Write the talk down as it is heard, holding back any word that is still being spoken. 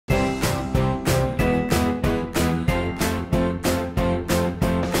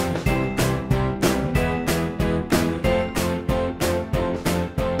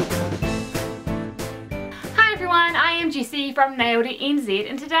Essie from Nail.NZ,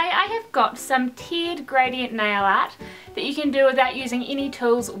 and today I have got some tiered gradient nail art that you can do without using any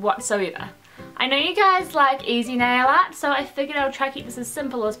tools whatsoever. I know you guys like easy nail art, so I figured I'll try to keep this as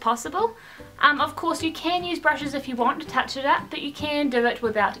simple as possible. Of course you can use brushes if you want to touch it up, but you can do it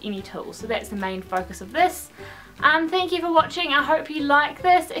without any tools, so that's the main focus of this. Thank you for watching. I hope you like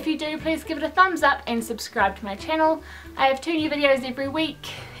this. If you do, please give it a thumbs up and subscribe to my channel. I have 2 new videos every week,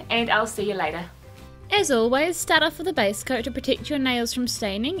 and I'll see you later. As always, start off with a base coat to protect your nails from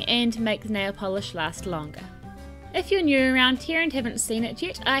staining and make the nail polish last longer. If you're new around here and haven't seen it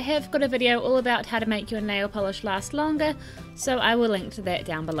yet, I have got a video all about how to make your nail polish last longer, so I will link to that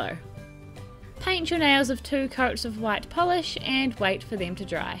down below. Paint your nails with 2 coats of white polish and wait for them to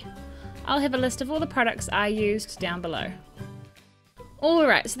dry. I'll have a list of all the products I used down below.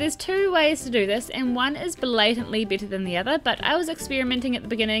 Alright, so there's 2 ways to do this, and one is blatantly better than the other, but I was experimenting at the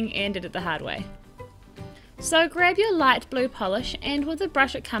beginning and did it the hard way. So grab your light blue polish and with the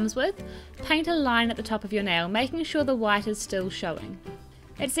brush it comes with, paint a line at the top of your nail, making sure the white is still showing.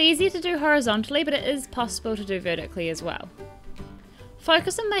 It's easier to do horizontally, but it is possible to do vertically as well.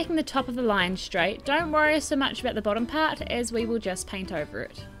 Focus on making the top of the line straight, don't worry so much about the bottom part as we will just paint over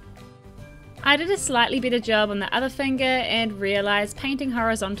it. I did a slightly better job on the other finger and realised painting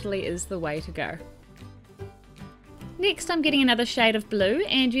horizontally is the way to go. Next I'm getting another shade of blue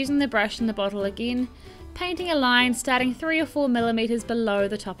and using the brush in the bottle again, painting a line starting 3 or 4 millimeters below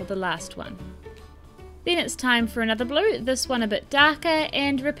the top of the last one. Then it's time for another blue, this one a bit darker,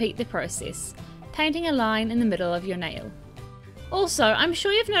 and repeat the process, painting a line in the middle of your nail. Also, I'm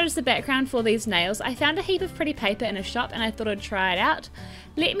sure you've noticed the background for these nails. I found a heap of pretty paper in a shop and I thought I'd try it out.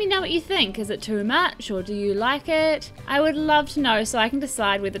 Let me know what you think. Is it too much or do you like it? I would love to know so I can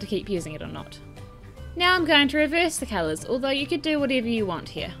decide whether to keep using it or not. Now I'm going to reverse the colours, although you could do whatever you want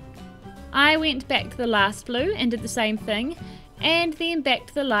here. I went back to the last blue and did the same thing, and then back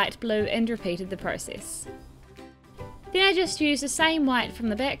to the light blue and repeated the process. Then I just used the same white from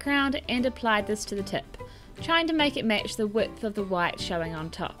the background and applied this to the tip, trying to make it match the width of the white showing on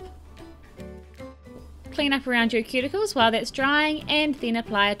top. Clean up around your cuticles while that's drying and then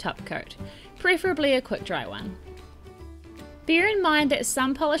apply a top coat, preferably a quick dry one. Bear in mind that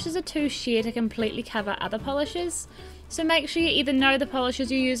some polishes are too sheer to completely cover other polishes, so make sure you either know the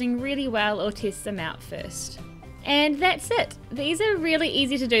polishes you're using really well or test them out first. And that's it! These are really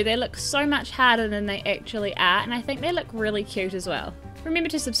easy to do, they look so much harder than they actually are, and I think they look really cute as well. Remember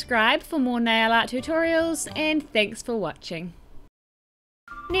to subscribe for more nail art tutorials, and thanks for watching.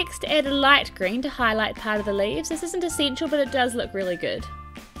 Next, add a light green to highlight part of the leaves. This isn't essential, but it does look really good.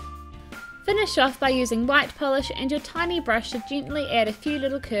 Finish off by using white polish and your tiny brush to gently add a few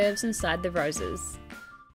little curves inside the roses.